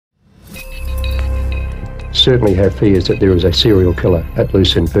certainly have fears that there is a serial killer at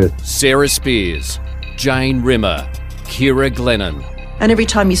loose in Perth. Sarah Spears, Jane Rimmer, Kira Glennon. And every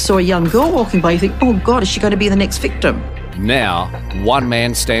time you saw a young girl walking by, you think, oh God, is she going to be the next victim? Now, one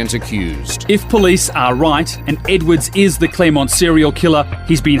man stands accused. If police are right and Edwards is the Claremont serial killer,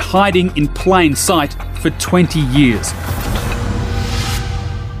 he's been hiding in plain sight for 20 years.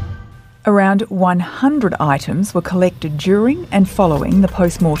 Around 100 items were collected during and following the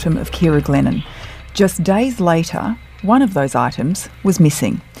post-mortem of Kira Glennon. Just days later, one of those items was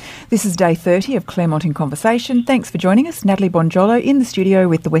missing. This is day 30 of Claremont in Conversation. Thanks for joining us. Natalie Bonjolo in the studio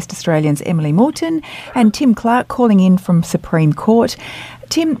with the West Australian's Emily Morton and Tim Clark calling in from Supreme Court.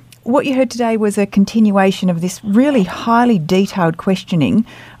 Tim, what you heard today was a continuation of this really highly detailed questioning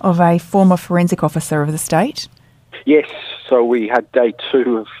of a former forensic officer of the state. Yes, so we had day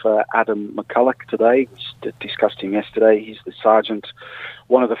 2 of Adam McCulloch today. We discussed him yesterday. He's the sergeant,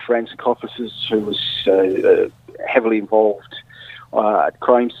 one of the forensic officers who was heavily involved at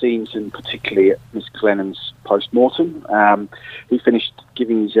crime scenes and particularly at Miss Glennon's post-mortem. He finished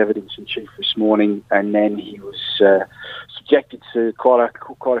giving his evidence in chief this morning, and then he was subjected to quite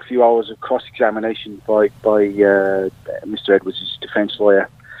a few hours of cross-examination by Mr. Edwards' defence lawyer,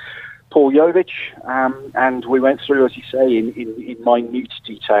 Paul Yovich, and we went through, as you say, in minute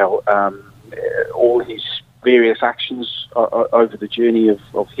detail all his various actions over the journey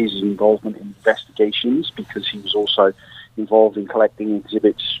of his involvement in investigations, because he was also involved in collecting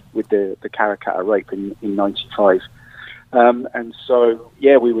exhibits with the Karrakatta rape in 95. And so,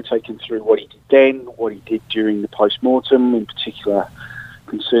 yeah, we were taken through what he did then, what he did during the post-mortem, in particular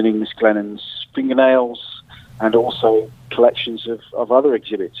concerning Miss Glennon's fingernails, and also collections of other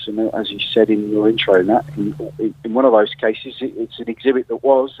exhibits. And as you said in your intro, Nat, in one of those cases, it's an exhibit that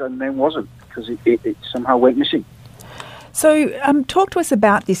was and then wasn't, because it somehow went missing. So talk to us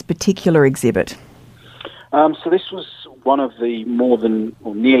about this particular exhibit. So this was one of the more than,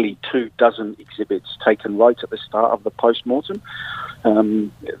 or nearly 24 exhibits taken right at the start of the post-mortem.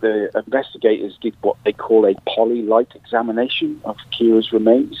 The investigators did what they call a polylight examination of Kira's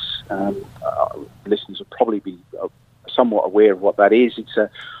remains. Listeners will probably be somewhat aware of what that is. It's a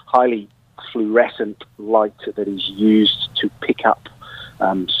highly fluorescent light that is used to pick up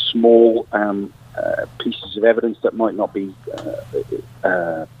small pieces of evidence that might not be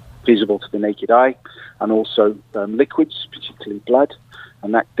visible to the naked eye, and also liquids, particularly blood,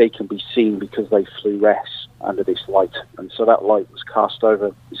 and that they can be seen because they fluoresce under this light. And so that light was cast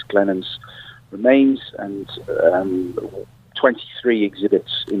over Miss Glennon's remains, and 23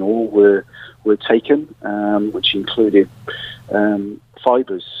 exhibits in all were taken, which included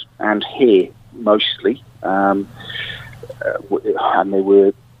fibres and hair mostly, and they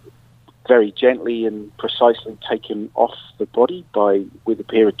were very gently and precisely taken off the body with a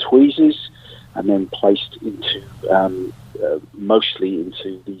pair of tweezers, and then placed into mostly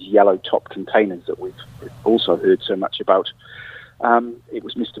into these yellow top containers that we've also heard so much about. It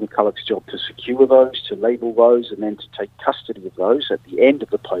was Mr. McCulloch's job to secure those, to label those, and then to take custody of those at the end of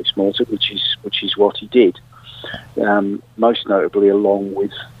the post-mortem, which is what he did. Most notably along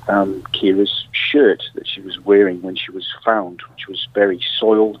with Kira's shirt that she was wearing when she was found, which was very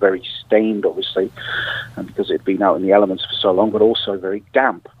soiled, very stained, obviously, because it had been out in the elements for so long, but also very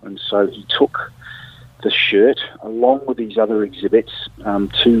damp. And so he took the shirt along with these other exhibits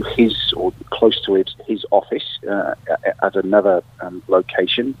to his, or close to his office at another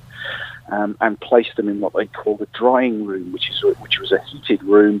location, and placed them in what they call the drying room, which was a heated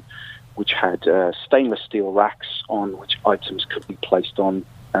room which had stainless steel racks on which items could be placed on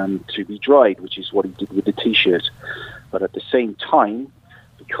to be dried, which is what he did with the T-shirt. But at the same time,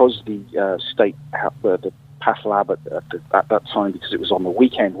 because the the Path Lab at that time, because it was on the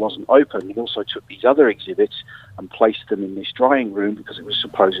weekend, wasn't open, he also took these other exhibits and placed them in this drying room because it was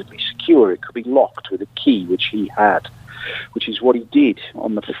supposedly secure. It could be locked with a key, which he had, which is what he did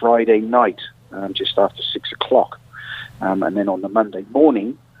on the Friday night, just after 6 o'clock. And then on the Monday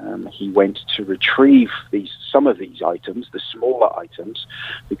morning, he went to retrieve some of these items, the smaller items,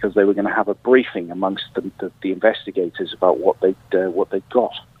 because they were going to have a briefing amongst the investigators about what they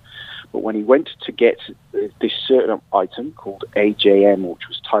got. But when he went to get this certain item called AJM, which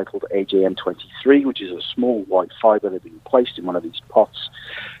was titled AJM 23, which is a small white fibre that had been placed in one of these pots,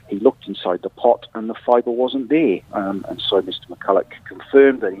 he looked inside the pot and the fibre wasn't there. And so Mr. McCulloch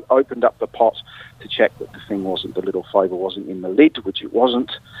confirmed that he opened up the pot to check that the little fibre wasn't in the lid, which it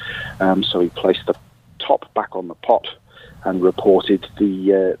wasn't. So he placed the top back on the pot and reported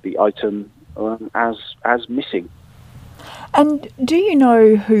the item as missing. And do you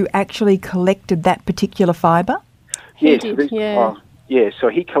know who actually collected that particular fibre? Yes, So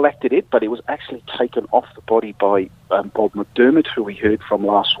he collected it, but it was actually taken off the body by Bob McDermott, who we heard from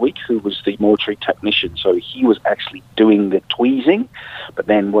last week, who was the mortuary technician. So he was actually doing the tweezing, but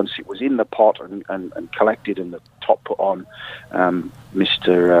then once it was in the pot and collected and the top put on,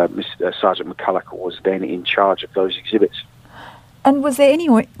 Mr. Sergeant McCulloch was then in charge of those exhibits. And was there any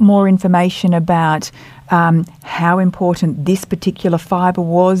more information about how important this particular fibre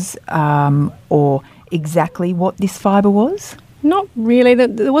was, or exactly what this fibre was? Not really.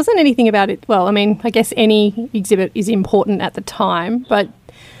 There wasn't anything about it. Well, I mean, I guess any exhibit is important at the time, but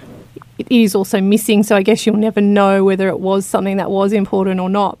it is also missing, so I guess you'll never know whether it was something that was important or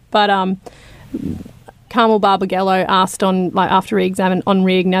not. But Carmel Barbagallo asked after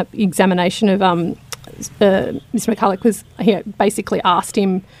re-examination of Mr. McCulloch he basically asked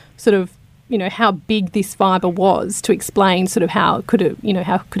him sort of, how big this fibre was to explain sort of how could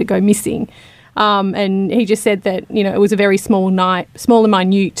it go missing. And he just said that, it was a very small and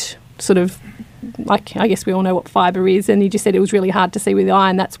minute sort of, like, I guess we all know what fibre is, and he just said it was really hard to see with the eye,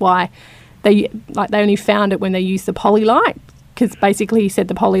 and that's why they only found it when they used the polylight, because basically he said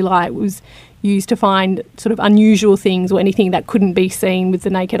the polylight was used to find sort of unusual things or anything that couldn't be seen with the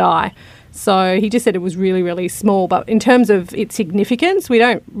naked eye. So he just said it was really, really small. But in terms of its significance, we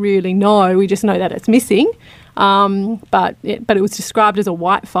don't really know. We just know that it's missing. But it was described as a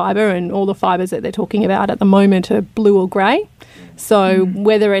white fibre, and all the fibres that they're talking about at the moment are blue or grey. So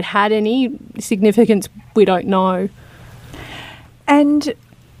whether it had any significance, we don't know. And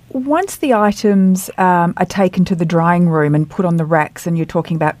once the items are taken to the drying room and put on the racks, and you're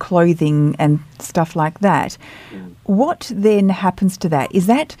talking about clothing and stuff like that, what then happens to that? Is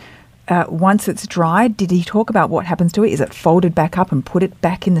that once it's dried, did he talk about what happens to it? Is it folded back up and put it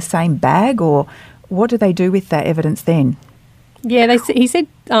back in the same bag, or what do they do with that evidence then? Yeah, he said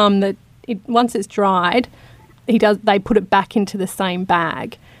that once it's dried, they put it back into the same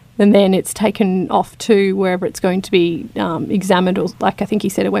bag, and then it's taken off to wherever it's going to be examined, or like I think he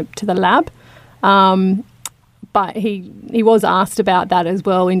said it went to the lab. But he was asked about that as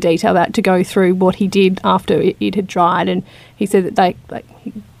well in detail, to go through what he did after it had dried, and he said that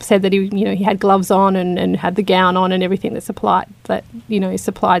he had gloves on and had the gown on and everything is supplied.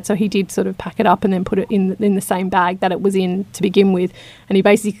 So he did sort of pack it up and then put it in the same bag that it was in to begin with, and he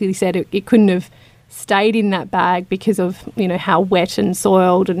basically said it couldn't have stayed in that bag because of how wet and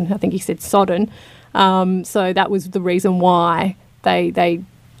soiled, and I think he said sodden. So that was the reason why they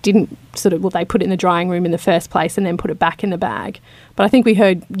didn't they put it in the drying room in the first place and then put it back in the bag. But I think we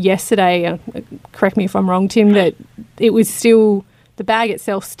heard yesterday, correct me if I'm wrong, Tim, that it was still, the bag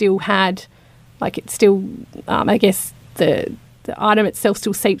itself still had, I guess the item itself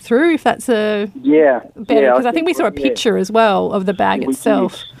still seeped through, if that's better. Because I think we saw a picture as well of the bag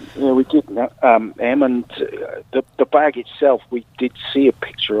itself. Yeah, we did, Em, and the bag itself, we did see a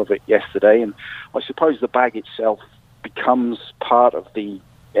picture of it yesterday, and I suppose the bag itself becomes part of the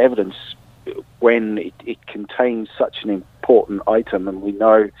evidence when it contains such an important item, and we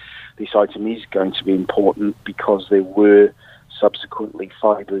know this item is going to be important because there were subsequently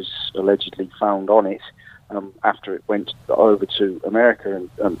fibres allegedly found on it after it went over to America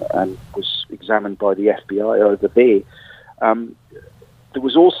and was examined by the FBI over there. There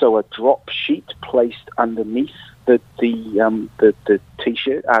was also a drop sheet placed underneath the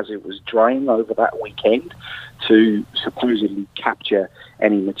T-shirt as it was drying over that weekend to supposedly capture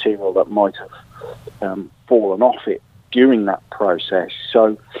any material that might have fallen off it during that process.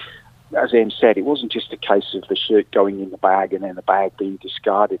 So, as Em said, it wasn't just a case of the shirt going in the bag and then the bag being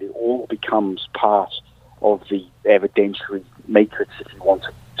discarded. It all becomes part of the evidentiary matrix, if you want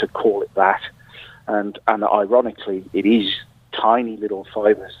to call it that. And ironically, it is tiny little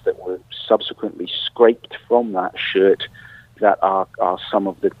fibres that were subsequently scraped from that shirt that are some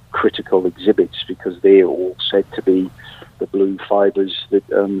of the critical exhibits, because they're all said to be the blue fibres that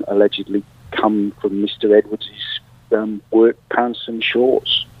allegedly come from Mr. Edwards' work pants and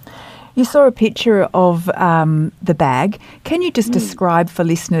shorts. You saw a picture of the bag. Can you just describe for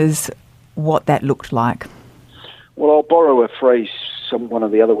listeners what that looked like? Well, I'll borrow a phrase one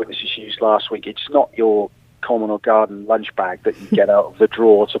of the other witnesses used last week. It's not your common or garden lunch bag that you get out of the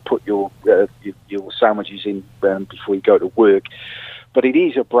drawer to put your sandwiches in before you go to work, but it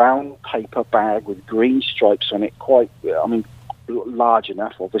is a brown paper bag with green stripes on it, large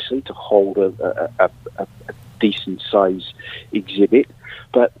enough obviously to hold a decent size exhibit,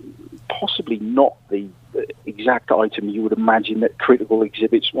 but possibly not the exact item you would imagine that critical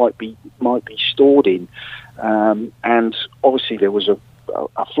exhibits might be stored in, and obviously there was a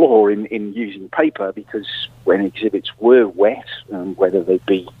flaw in using paper, because when exhibits were wet, whether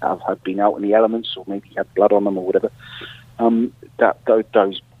they had been out in the elements or maybe had blood on them or whatever,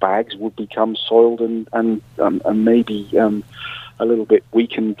 those bags would become soiled and maybe a little bit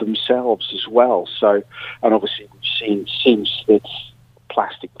weakened themselves as well. So, and obviously we've seen since that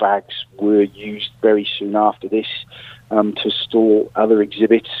plastic bags were used very soon after this to store other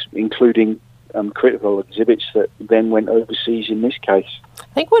exhibits, including critical exhibits that then went overseas in this case.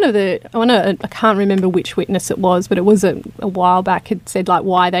 I think I can't remember which witness it was, but it was a while back, had said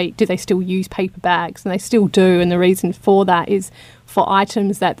why do they still use paper bags, and they still do, and the reason for that is for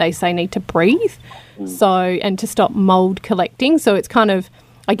items that they say need to breathe, and to stop mould collecting. So it's kind of,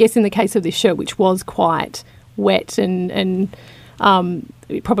 I guess in the case of this shirt, which was quite wet and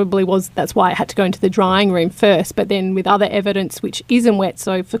it probably was, that's why it had to go into the drying room first, but then with other evidence which isn't wet,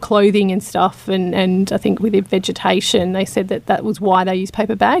 so for clothing and stuff, and I think with the vegetation, they said that was why they use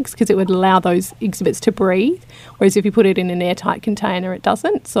paper bags, because it would allow those exhibits to breathe, whereas if you put it in an airtight container, it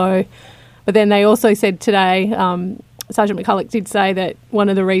doesn't. So, but then they also said today, Sergeant McCulloch did say that one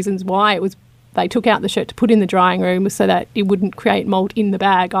of the reasons why they took out the shirt to put in the drying room was so that it wouldn't create mould in the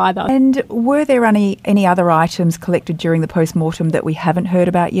bag either. And were there any other items collected during the post-mortem that we haven't heard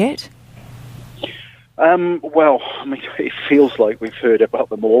about yet? Well, I mean, it feels like we've heard about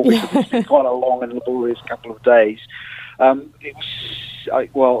them all because it's been quite a long and laborious couple of days.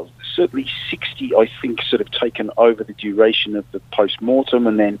 It was, certainly 60, I think, sort of taken over the duration of the post-mortem,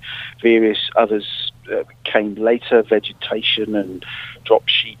 and then various others came later, vegetation and drop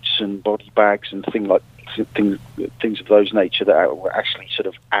sheets and body bags and things of those nature that were actually sort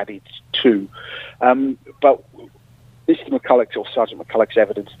of added to. But Mr. McCulloch, or Sergeant McCulloch's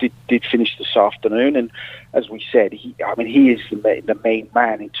evidence did finish this afternoon, and as we said, he is the main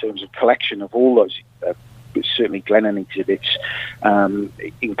man in terms of collection of all those certainly Glennon exhibits,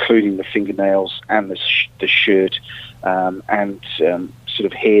 including the fingernails and the shirt and sort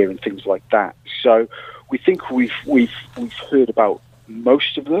of hair and things like that. So we think we've heard about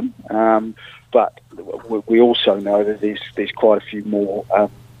most of them, but we also know that there's quite a few more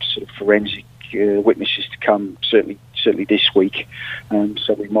sort of forensic witnesses to come, certainly this week.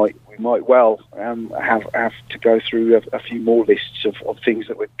 So we might well have to go through a few more lists of things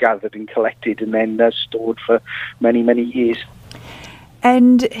that were gathered and collected and then stored for many, many years.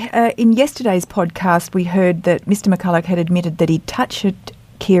 And in yesterday's podcast, we heard that Mr. McCulloch had admitted that he touched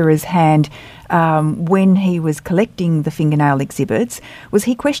Kira's hand when he was collecting the fingernail exhibits. Was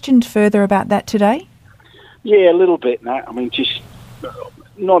he questioned further about that today? Yeah, a little bit, Nat. I mean, just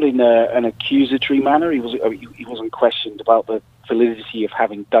not in an accusatory manner. He wasn't questioned about the validity of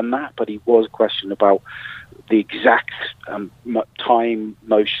having done that, but he was questioned about the exact time,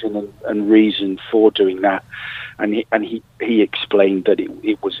 motion, and reason for doing that. And he explained that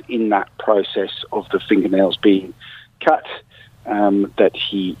it was in that process of the fingernails being cut that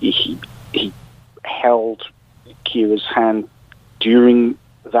he held Kira's hand during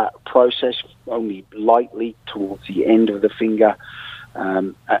that process, only lightly towards the end of the finger,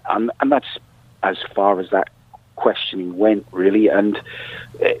 and that's as far as that questioning went, really. And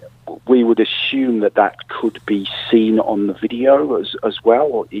we would assume that could be seen on the video as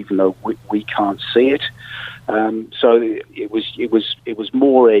well, even though we can't see it. So it was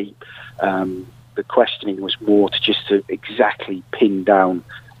more the questioning was more to exactly pin down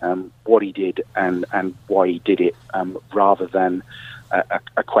what he did and why he did it, rather than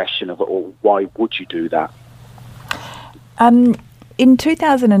a question of, why would you do that? In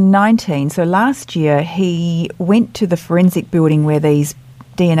 2019, so last year, he went to the forensic building where these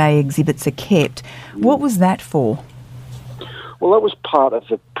DNA exhibits are kept. What was that for? Well, that was part of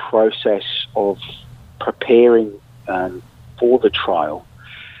the process of preparing for the trial.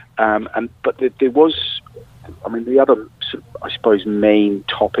 But there was, the other, I suppose, main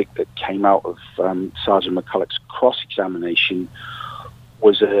topic that came out of Sergeant McCulloch's cross-examination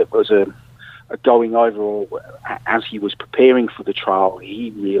was a going over, or as he was preparing for the trial, he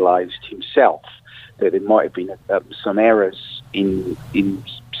realised himself that there might have been some errors in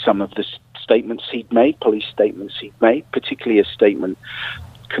some of the statements he'd made, police statements he'd made, particularly a statement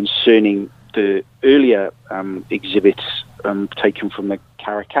concerning the earlier exhibits taken from the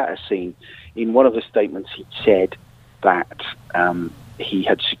Karrakatta scene. In one of the statements, he'd said that he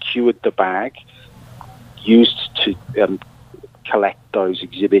had secured the bag used to collect those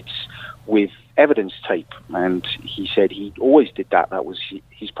exhibits with evidence tape, and he said he always did that. That was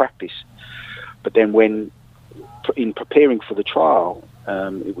his practice. But then when in preparing for the trial,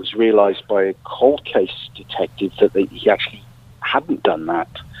 it was realised by a cold case detective that he actually hadn't done that,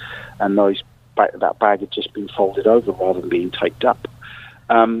 and that bag had just been folded over rather than being taped up.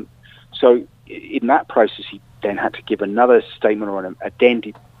 So in that process, he then had to give another statement, or an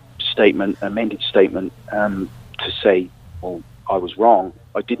amended statement to say well, I was wrong.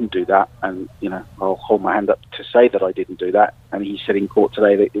 I didn't do that, and I'll hold my hand up to say that I didn't do that. And he said in court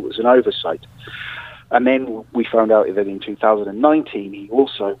today that it was an oversight. And then we found out that in 2019 he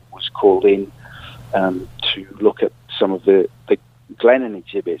also was called in to look at some of the Glennon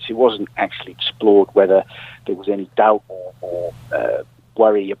exhibits. It wasn't actually explored whether there was any doubt or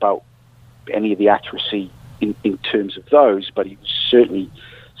worry about any of the accuracy in terms of those, but he certainly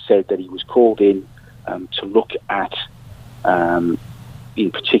said that he was called in to look at,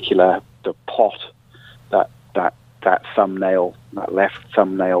 in particular, the pot that thumbnail, that left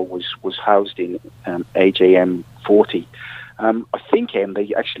thumbnail was housed in, AJM 40. I think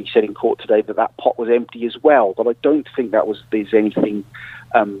they actually said in court today that pot was empty as well, but I don't think there's anything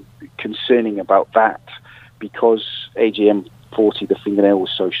concerning about that, because AJM 40, the fingernail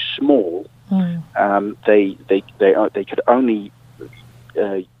was so small. They could only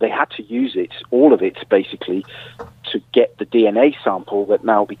they had to use it, all of it basically, to get the DNA sample that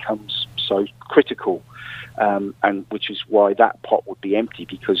now becomes so critical, and which is why that pot would be empty,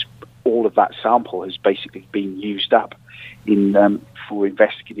 because all of that sample has basically been used up for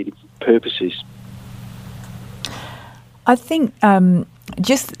investigative purposes. I think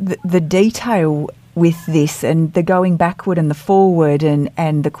just the detail with this and the going backward and the forward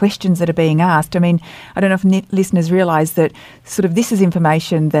and the questions that are being asked. I mean, I don't know if listeners realise that sort of this is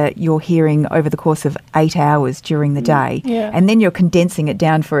information that you're hearing over the course of 8 hours during the day. Yeah. And then you're condensing it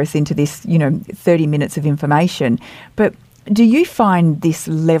down for us into this, 30 minutes of information. But do you find this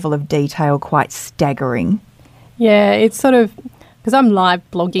level of detail quite staggering? Yeah, it's sort of, because I'm live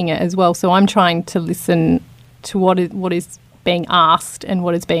blogging it as well, so I'm trying to listen to what is being asked and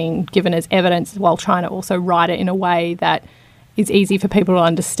what is being given as evidence, while trying to also write it in a way that is easy for people to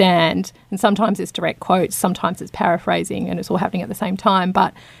understand. And sometimes it's direct quotes, sometimes it's paraphrasing, and it's all happening at the same time.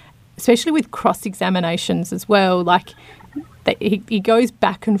 But especially with cross-examinations as well, like he goes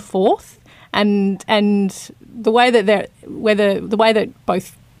back and forth, and the way that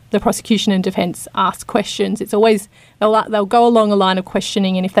both the prosecution and defence ask questions, it's always they'll go along a line of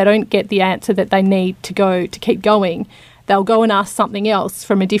questioning, and if they don't get the answer that they need to keep going, they'll go and ask something else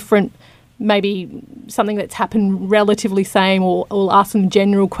from a different, maybe something that's happened relatively same, or ask them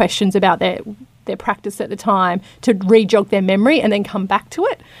general questions about their practice at the time to re-jog their memory and then come back to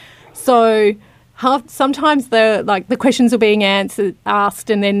it. So sometimes the questions are being asked,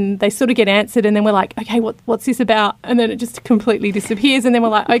 and then they sort of get answered, and then we're like, okay, what's this about? And then it just completely disappears, and then we're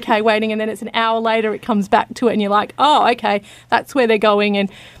like, okay, waiting, and then it's an hour later it comes back to it, and you're like, oh, okay, that's where they're going. And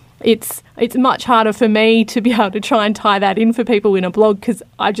it's much harder for me to be able to try and tie that in for people in a blog, because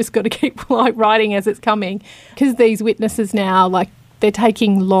I just got to keep writing as it's coming. Because these witnesses now, they're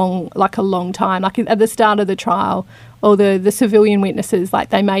taking a long time. Like at the start of the trial, or the civilian witnesses,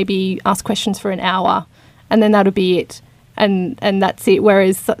 they may be asked questions for an hour, and then that'll be it, and that's it.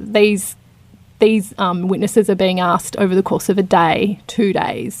 Whereas these witnesses are being asked over the course of a day, 2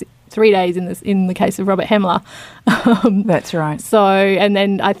 days, 3 days in the case of Robert Hemler. That's right. So, and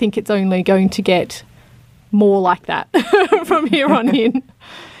then I think it's only going to get more like that from here on in.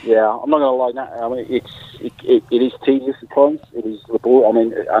 Yeah, I'm not going to lie. I mean, it is tedious at times. It is laborious. I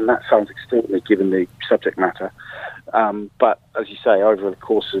mean, and that sounds extraordinary given the subject matter. But as you say, over the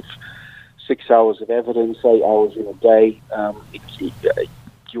course of 6 hours of evidence, 8 hours in a day,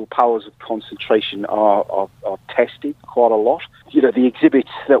 your powers of concentration are tested quite a lot. The exhibits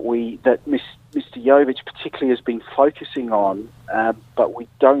that Mr. Jovich particularly has been focusing on, but we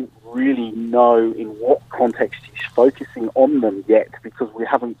don't really know in what context he's focusing on them yet, because we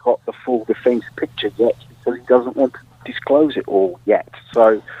haven't got the full defence picture yet, because he doesn't want to disclose it all yet.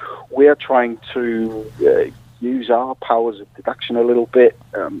 So we're trying to use our powers of deduction a little bit,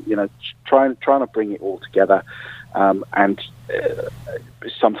 trying to bring it all together. And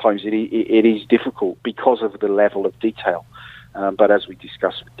sometimes it is difficult because of the level of detail. But as we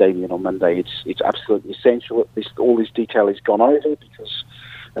discussed with Damien on Monday, it's absolutely essential that all this detail is gone over, because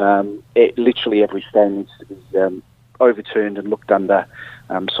literally every stone needs to be overturned and looked under,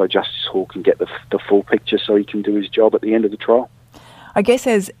 so Justice Hall can get the full picture, so he can do his job at the end of the trial. I guess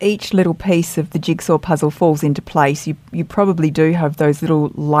as each little piece of the jigsaw puzzle falls into place, you probably do have those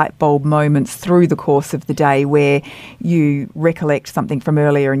little light bulb moments through the course of the day where you recollect something from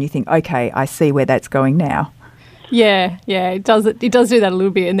earlier and you think, okay, I see where that's going now. Yeah, it does do that a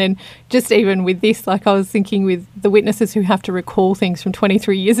little bit. And then just even with this, I was thinking with the witnesses who have to recall things from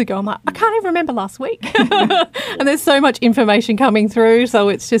 23 years ago, I'm like, I can't even remember last week. And there's so much information coming through. So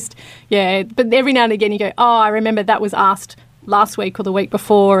it's just, but every now and again you go, oh, I remember that was asked last week or the week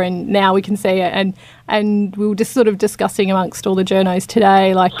before, and now we can see it. And we were just sort of discussing amongst all the journos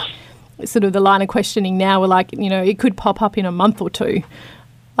today, sort of the line of questioning now, we're like, it could pop up in a month or two.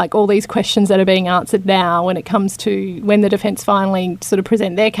 Like all these questions that are being answered now, when it comes to when the defence finally sort of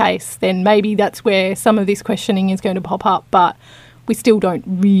present their case, then maybe that's where some of this questioning is going to pop up. But we still don't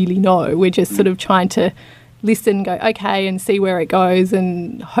really know. We're just sort of trying to listen, go, okay, and see where it goes,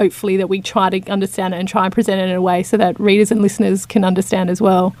 and hopefully that we try to understand it and try and present it in a way so that readers and listeners can understand as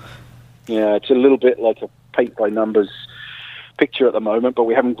well. Yeah, it's a little bit like a paint-by-numbers picture at the moment, but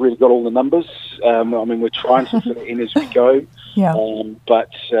we haven't really got all the numbers. We're trying to fill it in as we go. Yeah.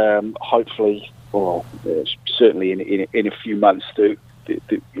 But hopefully, certainly in a few months,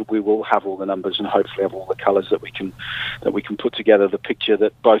 we will have all the numbers and hopefully have all the colours that we can put together the picture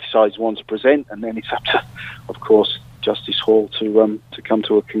that both sides want to present, and then it's up to, of course, Justice Hall to come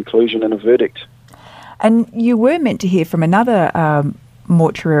to a conclusion and a verdict. And you were meant to hear from another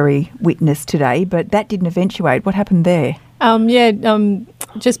mortuary witness today, but that didn't eventuate. What happened there?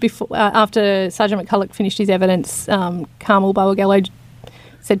 Just before, after Sergeant McCulloch finished his evidence, Carmel Bawagello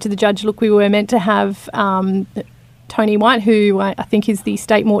said to the judge, look, we were meant to have Tony White, who I think is the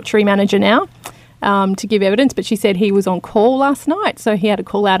state mortuary manager now, to give evidence, but she said he was on call last night, so he had a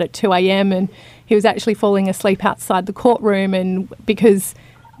call out at 2 a.m. and he was actually falling asleep outside the courtroom, and because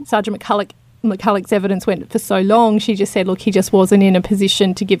Sergeant McCulloch's evidence went for so long, she just said, look, he just wasn't in a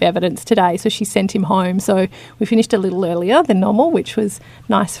position to give evidence today, so she sent him home. So we finished a little earlier than normal, which was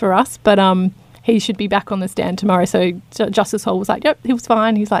nice for us, but he should be back on the stand tomorrow. So Justice Hall was like, yep, he was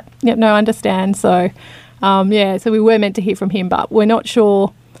fine. He's like, yep, no, I understand. So, so we were meant to hear from him, but we're not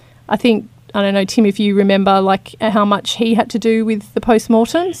sure. I think, I don't know, Tim, if you remember, like, how much he had to do with the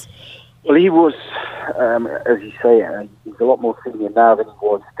postmortems? Well, he was, as you say, he's a lot more senior now than he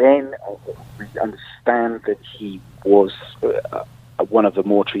was then. We understand that he was one of the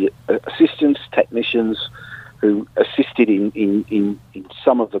mortuary assistants, technicians, who assisted in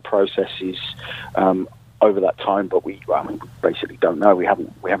some of the processes over that time, but we basically don't know. We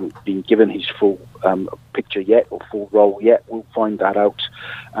haven't been given his full picture yet, or full role yet. We'll find that out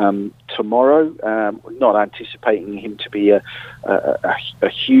tomorrow. We're not anticipating him to be a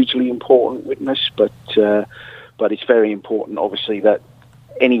hugely important witness, but it's very important, obviously, that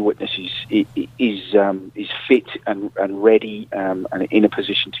any witness is fit and ready and in a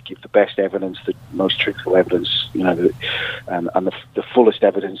position to give the best evidence, the most truthful evidence, and the fullest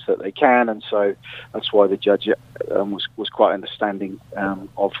evidence that they can. And so that's why the judge was quite understanding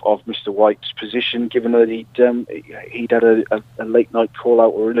of Mr. White's position, given that he'd had a late night call out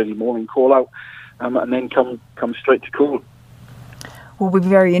or an early morning call out, and then come straight to court. We'll be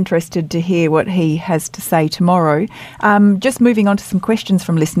very interested to hear what he has to say tomorrow. Just moving on to some questions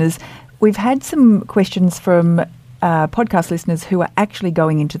from listeners. We've had some questions from podcast listeners who are actually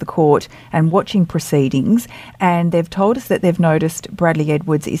going into the court and watching proceedings, and they've told us that they've noticed Bradley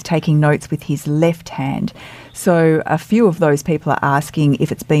Edwards is taking notes with his left hand. So a few of those people are asking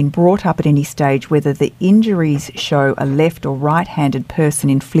if it's been brought up at any stage whether the injuries show a left or right-handed person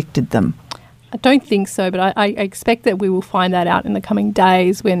inflicted them. I don't think so, but I expect that we will find that out in the coming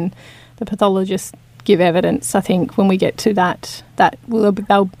days when the pathologists give evidence. I think when we get to that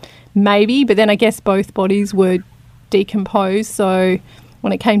they'll maybe, but then I guess both bodies were decomposed. So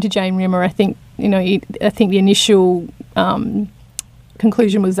when it came to Jane Rimmer, I think the initial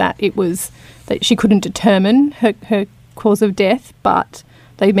conclusion was that it was that she couldn't determine her cause of death, but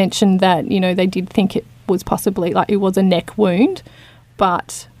they mentioned that they did think it was possibly like it was a neck wound,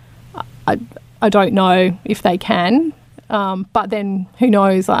 but I don't know if they can, but then who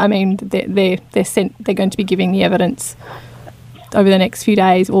knows? I mean, they're going to be giving the evidence over the next few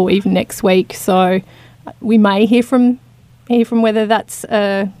days or even next week. So we may hear from whether that's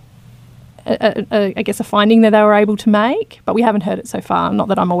I guess a finding that they were able to make, but we haven't heard it so far. Not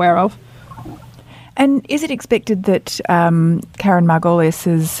that I'm aware of. And is it expected that Karen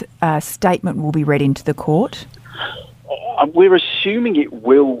Margolius's statement will be read into the court? We're assuming it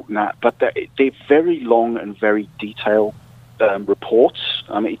will, Nat, but they're very long and very detailed reports.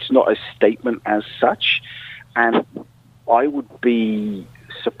 It's not a statement as such, and I would be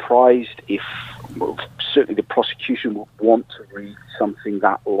surprised if certainly the prosecution would want to read something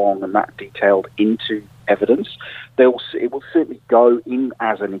that long and that detailed into evidence. It will certainly go in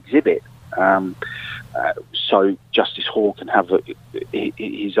as an exhibit, so Justice Hall can have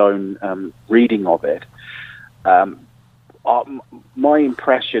his own reading of it. My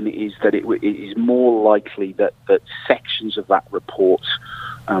impression is that it is more likely that sections of that report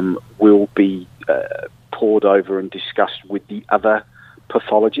will be pored over and discussed with the other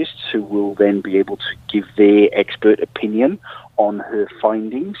pathologists, who will then be able to give their expert opinion on her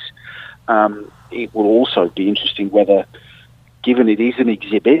findings. It will also be interesting whether given it is an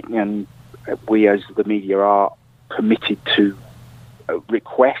exhibit, and we as the media are permitted to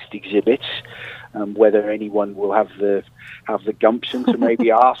request exhibits, whether anyone will have the gumption to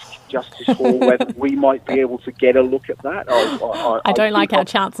maybe ask Justice Hall whether we might be able to get a look at that. I don't like our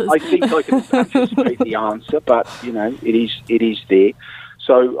chances. I think I can anticipate the answer, but it is there.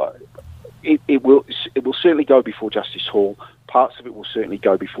 So it will certainly go before Justice Hall. Parts of it will certainly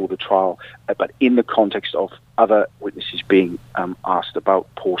go before the trial, but in the context of other witnesses being asked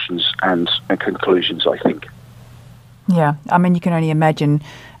about portions and conclusions, I think. Yeah, I mean, you can only imagine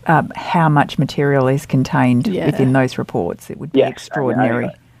how much material is contained within those reports. It would be extraordinary.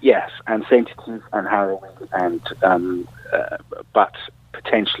 And sensitive and harrowing, and but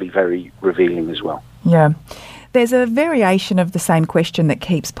potentially very revealing as well. Yeah. There's a variation of the same question that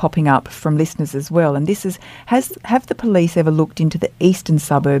keeps popping up from listeners as well, and this is, have the police ever looked into the eastern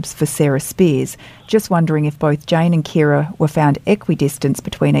suburbs for Sarah Spiers? Just wondering if both Jane and Kira were found equidistant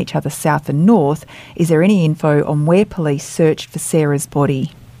between each other south and north. Is there any info on where police searched for Sarah's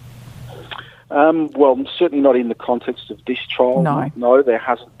body? Well, certainly not in the context of this trial. No, there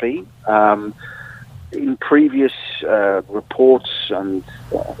hasn't been. In previous reports and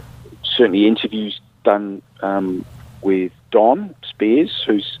certainly interviews done with Don Spiers,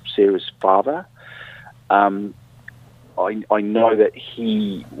 who's Sarah's father, I know that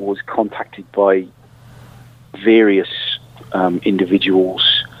he was contacted by various individuals,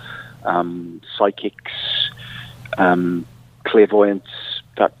 psychics, clairvoyants,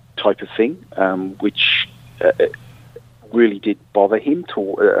 that type of thing, which really did bother him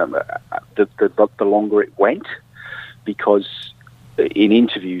the longer it went, because in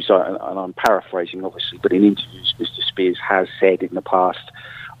interviews, and I'm paraphrasing obviously, but in interviews Mr. Spiers has said in the past,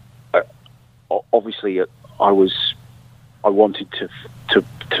 obviously I wanted to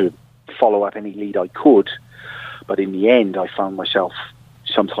follow up any lead I could, but in the end I found myself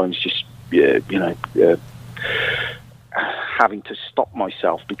sometimes just having to stop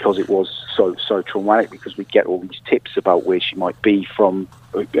myself because it was so traumatic, because we get all these tips about where she might be from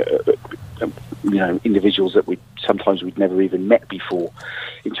individuals that we'd never even met before.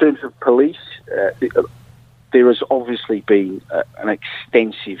 In terms of police, there has obviously been an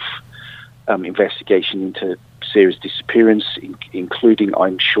extensive investigation into Sarah's disappearance, including,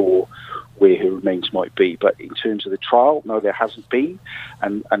 I'm sure, where her remains might be. But in terms of the trial, no, there hasn't been.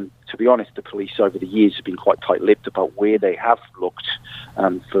 And to be honest, the police over the years have been quite tight-lipped about where they have looked,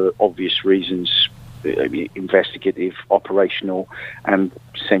 for obvious reasons, investigative, operational, and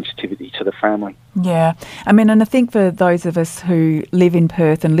sensitivity to the family. Yeah. I mean, and I think for those of us who live in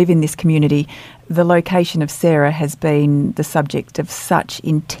Perth and live in this community, the location of Sarah has been the subject of such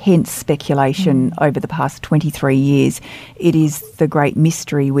intense speculation over the past 23 years. It is the great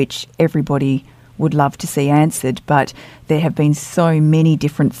mystery which everybody would love to see answered, but there have been so many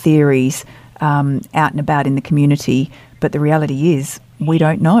different theories out and about in the community, but the reality is we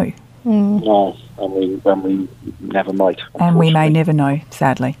don't know. No, and we never might. And we may never know,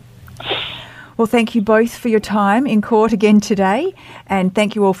 sadly. Well, thank you both for your time in court again today, and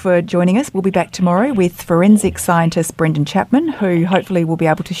thank you all for joining us. We'll be back tomorrow with forensic scientist Brendan Chapman, who hopefully will be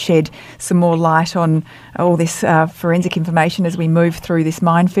able to shed some more light on all this forensic information as we move through this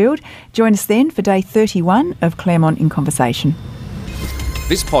minefield. Join us then for day 31 of Claremont in Conversation.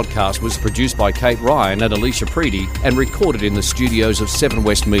 This podcast was produced by Kate Ryan and Alicia Preedy and recorded in the studios of Seven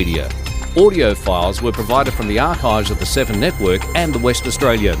West Media. Audio files were provided from the archives of the Seven Network and the West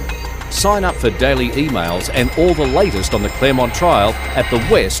Australian. Sign up for daily emails and all the latest on the Claremont trial at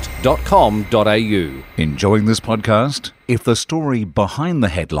thewest.com.au. Enjoying this podcast? If the story behind the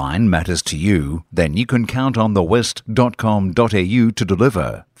headline matters to you, then you can count on thewest.com.au to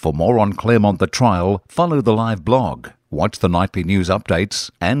deliver. For more on Claremont the trial, follow the live blog, watch the nightly news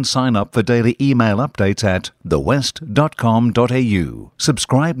updates, and sign up for daily email updates at thewest.com.au.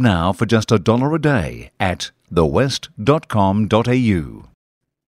 Subscribe now for just $1 a day at thewest.com.au.